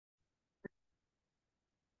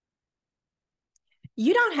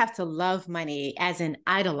You don't have to love money, as in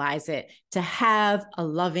idolize it, to have a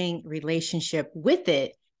loving relationship with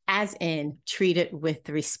it, as in treat it with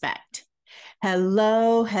respect.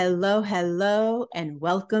 Hello, hello, hello, and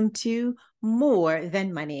welcome to More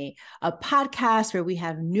Than Money, a podcast where we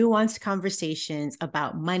have nuanced conversations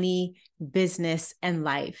about money, business, and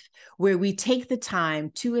life, where we take the time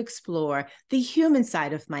to explore the human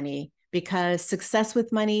side of money, because success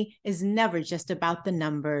with money is never just about the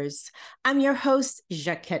numbers. I'm your host,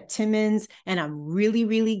 Jacquette Timmons, and I'm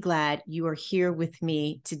really glad you are here with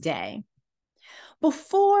me today.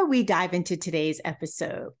 Before we dive into today's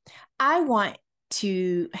episode, I want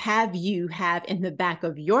to have you have in the back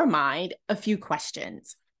of your mind a few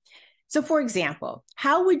questions. So, for example,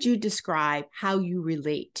 how would you describe how you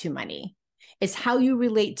relate to money? Is how you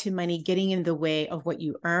relate to money getting in the way of what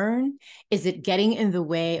you earn? Is it getting in the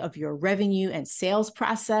way of your revenue and sales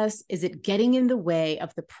process? Is it getting in the way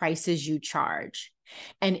of the prices you charge?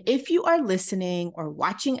 And if you are listening or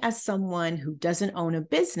watching as someone who doesn't own a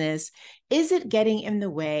business, is it getting in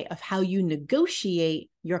the way of how you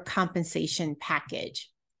negotiate your compensation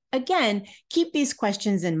package? Again, keep these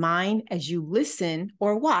questions in mind as you listen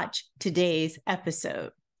or watch today's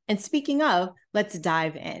episode. And speaking of, let's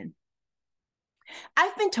dive in.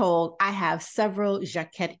 I've been told I have several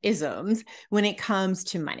Jacquette-isms when it comes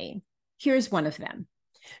to money. Here's one of them.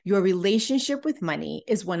 Your relationship with money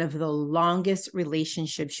is one of the longest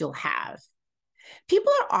relationships you'll have.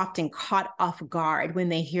 People are often caught off guard when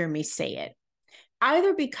they hear me say it,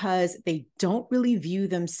 either because they don't really view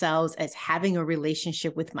themselves as having a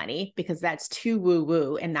relationship with money, because that's too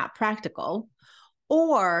woo-woo and not practical,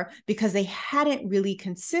 or because they hadn't really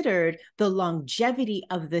considered the longevity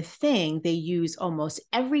of the thing they use almost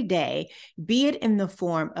every day, be it in the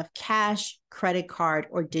form of cash, credit card,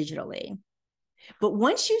 or digitally. But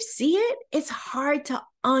once you see it, it's hard to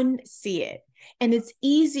unsee it. And it's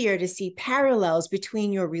easier to see parallels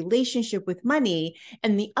between your relationship with money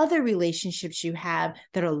and the other relationships you have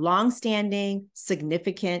that are longstanding,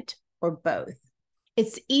 significant, or both.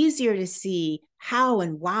 It's easier to see how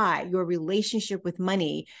and why your relationship with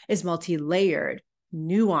money is multi-layered,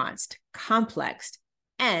 nuanced, complex,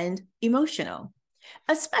 and emotional,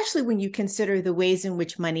 especially when you consider the ways in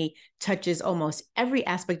which money touches almost every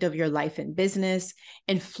aspect of your life and business,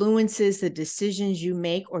 influences the decisions you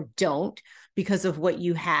make or don't because of what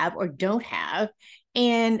you have or don't have,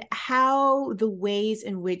 and how the ways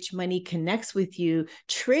in which money connects with you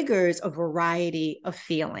triggers a variety of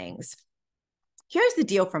feelings. Here's the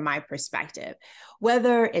deal from my perspective.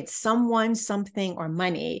 Whether it's someone, something, or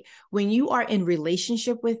money, when you are in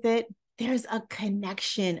relationship with it, there's a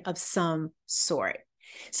connection of some sort.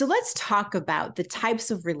 So let's talk about the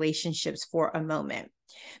types of relationships for a moment.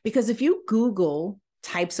 Because if you Google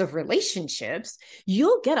types of relationships,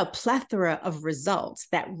 you'll get a plethora of results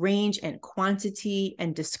that range in quantity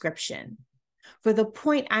and description. For the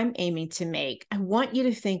point I'm aiming to make, I want you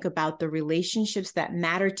to think about the relationships that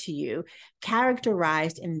matter to you,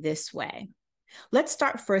 characterized in this way. Let's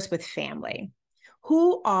start first with family.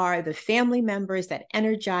 Who are the family members that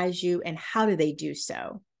energize you, and how do they do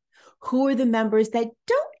so? Who are the members that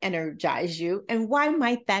don't energize you, and why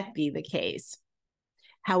might that be the case?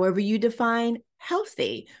 However you define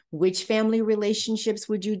healthy, which family relationships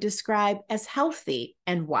would you describe as healthy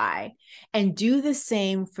and why? And do the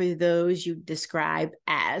same for those you describe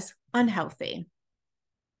as unhealthy.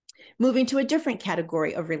 Moving to a different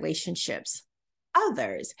category of relationships,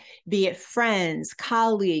 others, be it friends,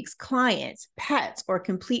 colleagues, clients, pets, or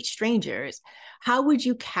complete strangers. How would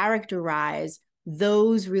you characterize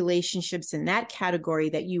those relationships in that category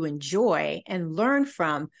that you enjoy and learn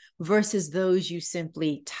from versus those you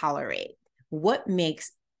simply tolerate? What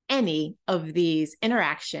makes any of these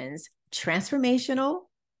interactions transformational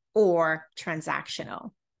or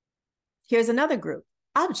transactional? Here's another group.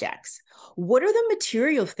 Objects. What are the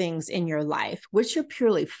material things in your life? Which are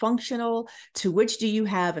purely functional? To which do you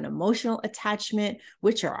have an emotional attachment?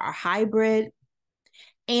 Which are a hybrid?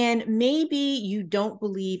 And maybe you don't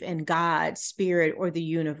believe in God, spirit, or the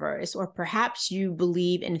universe, or perhaps you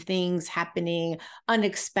believe in things happening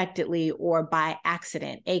unexpectedly or by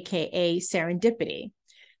accident, aka serendipity.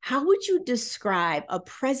 How would you describe a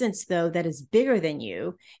presence, though, that is bigger than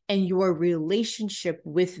you and your relationship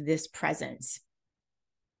with this presence?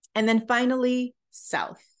 And then finally,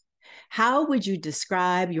 self. How would you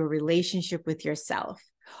describe your relationship with yourself?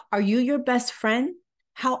 Are you your best friend?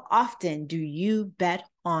 How often do you bet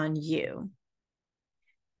on you?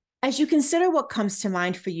 As you consider what comes to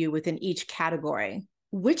mind for you within each category,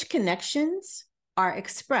 which connections are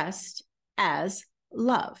expressed as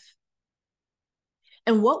love?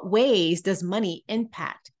 In what ways does money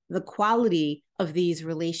impact the quality of these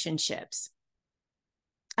relationships?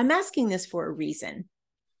 I'm asking this for a reason.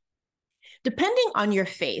 Depending on your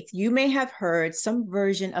faith, you may have heard some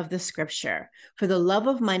version of the scripture, for the love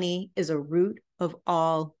of money is a root of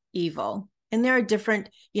all evil. And there are different,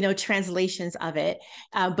 translations of it.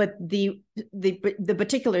 But the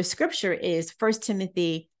particular scripture is 1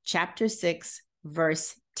 Timothy chapter 6,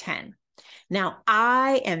 verse 10. Now,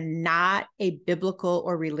 I am not a biblical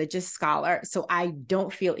or religious scholar, so I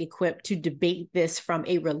don't feel equipped to debate this from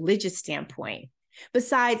a religious standpoint.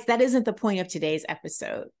 Besides, that isn't the point of today's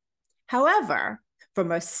episode. However,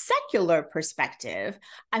 from a secular perspective,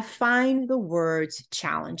 I find the words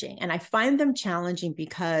challenging, and I find them challenging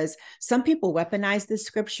because some people weaponize this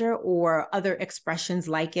scripture or other expressions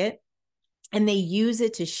like it, and they use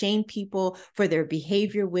it to shame people for their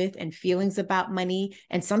behavior with and feelings about money,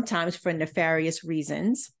 and sometimes for nefarious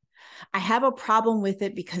reasons. I have a problem with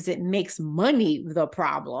it because it makes money the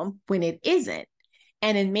problem when it isn't.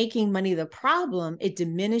 And in making money the problem, it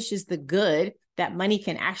diminishes the good that money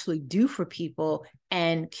can actually do for people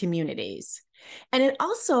and communities. And it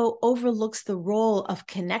also overlooks the role of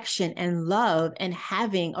connection and love and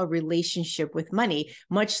having a relationship with money,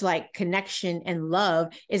 much like connection and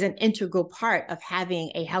love is an integral part of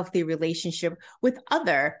having a healthy relationship with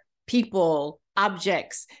other people,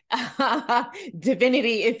 objects,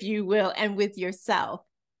 divinity, if you will, and with yourself.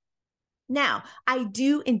 Now, I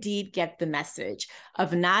do indeed get the message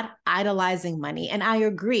of not idolizing money, and I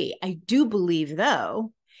agree. I do believe,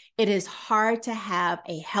 though, it is hard to have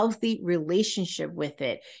a healthy relationship with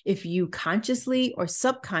it if you consciously or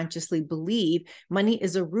subconsciously believe money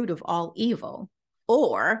is a root of all evil,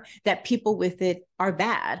 or that people with it are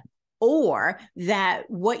bad, or that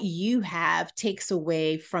what you have takes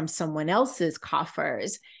away from someone else's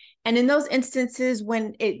coffers. And in those instances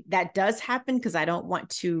when that does happen, because I don't want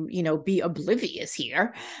to, be oblivious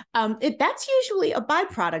here, that's usually a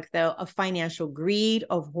byproduct, though, of financial greed,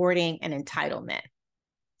 of hoarding, and entitlement.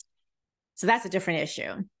 So that's a different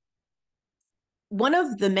issue. One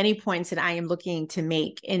of the many points that I am looking to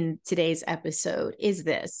make in today's episode is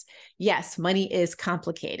this. Yes, money is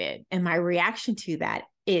complicated. And my reaction to that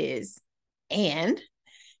is, and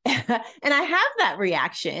I have that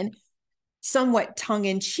reaction somewhat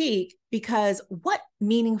tongue-in-cheek, because what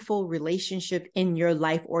meaningful relationship in your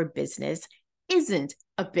life or business isn't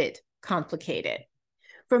a bit complicated?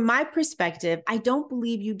 From my perspective, I don't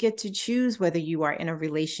believe you get to choose whether you are in a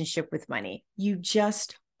relationship with money. You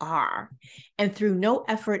just are. And through no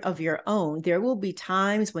effort of your own, there will be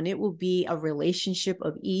times when it will be a relationship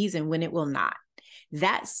of ease and when it will not.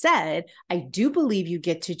 That said, I do believe you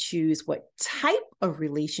get to choose what type of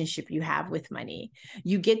relationship you have with money.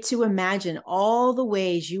 You get to imagine all the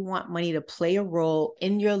ways you want money to play a role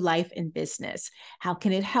in your life and business. How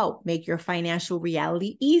can it help make your financial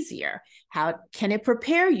reality easier? How can it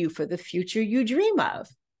prepare you for the future you dream of?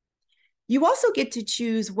 You also get to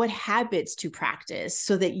choose what habits to practice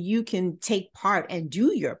so that you can take part and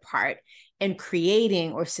do your part in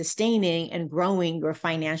creating or sustaining and growing your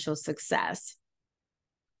financial success.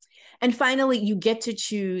 And finally, you get to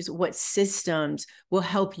choose what systems will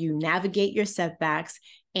help you navigate your setbacks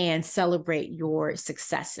and celebrate your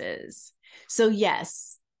successes. So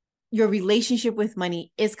yes, your relationship with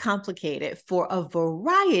money is complicated for a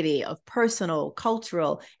variety of personal,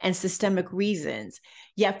 cultural, and systemic reasons.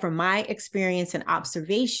 Yet from my experience and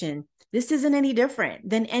observation, this isn't any different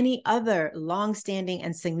than any other longstanding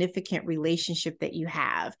and significant relationship that you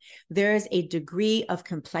have. There is a degree of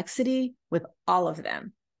complexity with all of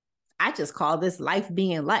them. I just call this life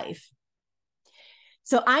being life.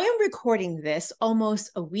 So I am recording this almost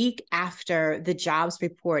a week after the jobs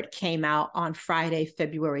report came out on Friday,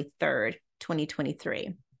 February 3rd,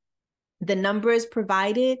 2023. The numbers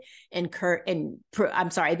provided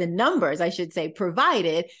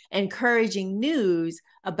provided encouraging news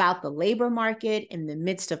about the labor market in the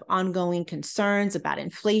midst of ongoing concerns about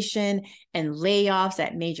inflation and layoffs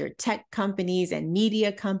at major tech companies and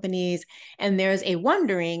media companies. And there's a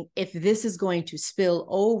wondering if this is going to spill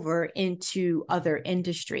over into other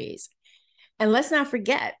industries. And let's not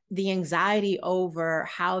forget the anxiety over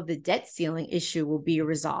how the debt ceiling issue will be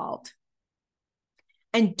resolved.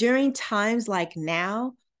 And during times like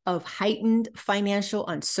now of heightened financial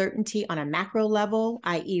uncertainty on a macro level,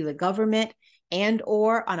 i.e. the government, and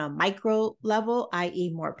or on a micro level,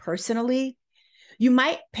 i.e. more personally, you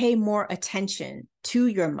might pay more attention to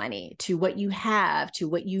your money, to what you have, to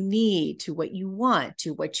what you need, to what you want,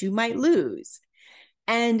 to what you might lose.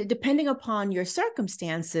 And depending upon your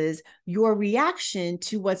circumstances, your reaction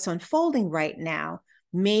to what's unfolding right now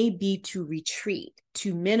may be to retreat,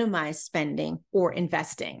 to minimize spending or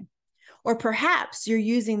investing. Or perhaps you're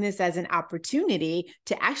using this as an opportunity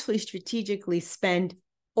to actually strategically spend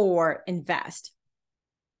or invest.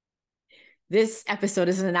 This episode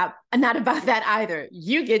is not about that either.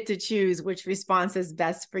 You get to choose which response is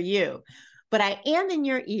best for you. But I am in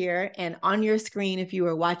your ear and on your screen if you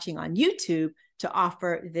are watching on YouTube to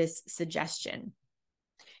offer this suggestion.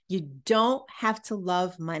 You don't have to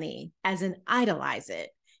love money as in idolize it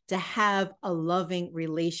to have a loving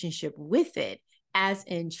relationship with it, as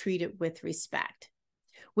in treat it with respect.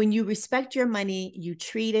 When you respect your money, you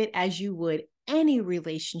treat it as you would any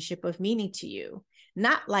relationship of meaning to you,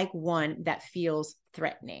 not like one that feels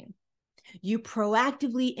threatening. You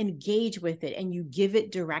proactively engage with it and you give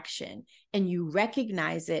it direction and you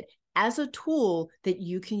recognize it as a tool that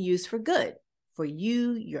you can use for good for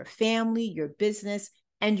you, your family, your business,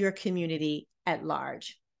 and your community at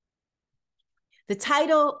large. The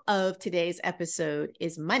title of today's episode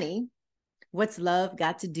is Money, What's Love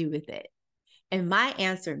Got to Do with It? And my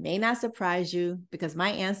answer may not surprise you because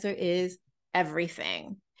my answer is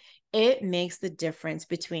everything. It makes the difference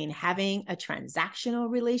between having a transactional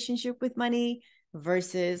relationship with money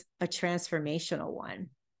versus a transformational one.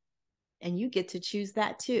 And you get to choose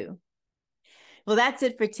that too. Well, that's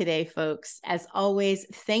it for today, folks. As always,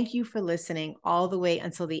 thank you for listening all the way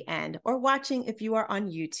until the end or watching if you are on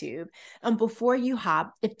YouTube. And before you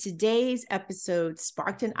hop, if today's episode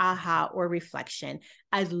sparked an aha or reflection,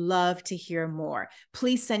 I'd love to hear more.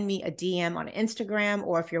 Please send me a DM on Instagram,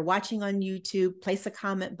 or if you're watching on YouTube, place a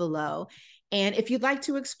comment below. And if you'd like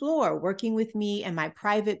to explore working with me and my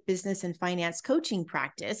private business and finance coaching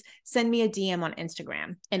practice, send me a DM on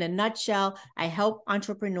Instagram. In a nutshell, I help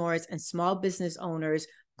entrepreneurs and small business owners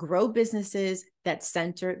grow businesses that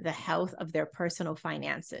center the health of their personal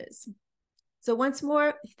finances. So once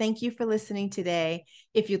more, thank you for listening today.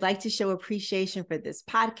 If you'd like to show appreciation for this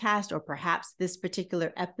podcast or perhaps this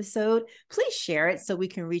particular episode, please share it so we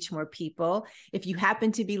can reach more people. If you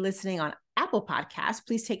happen to be listening on Apple Podcasts,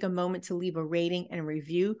 please take a moment to leave a rating and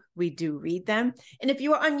review. We do read them. And if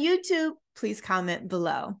you are on YouTube, please comment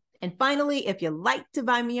below. And finally, if you'd like to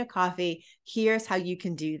buy me a coffee, here's how you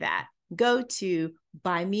can do that. Go to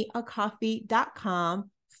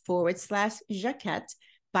buymeacoffee.com/Jacquette,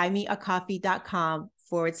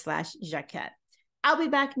 buymeacoffee.com/Jacquette. I'll be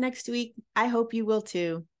back next week. I hope you will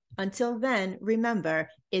too. Until then, remember,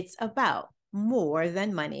 it's about more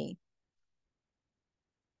than money.